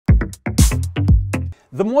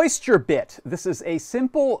The moisture bit. This is a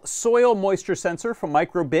simple soil moisture sensor from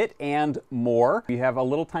Microbit and more. We have a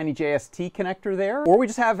little tiny JST connector there, or we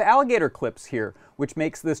just have alligator clips here, which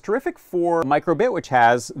makes this terrific for Microbit, which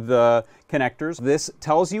has the connectors. This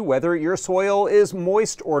tells you whether your soil is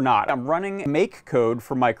moist or not. I'm running make code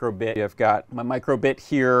for Microbit. I've got my Microbit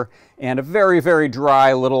here and a very, very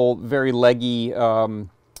dry little, very leggy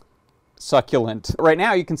succulent. Right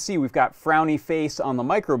now you can see we've got frowny face on the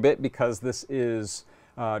Microbit because this is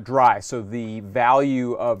dry. So the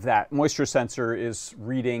value of that moisture sensor is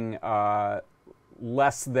reading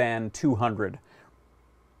less than 200.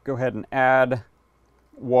 Go ahead and add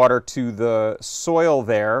water to the soil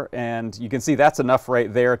there, and you can see that's enough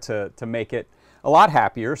right there to make it a lot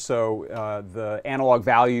happier. So the analog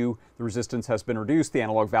value, the resistance has been reduced, the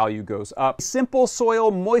analog value goes up. Simple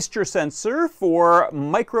soil moisture sensor for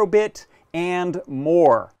Microbit and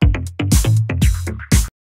more.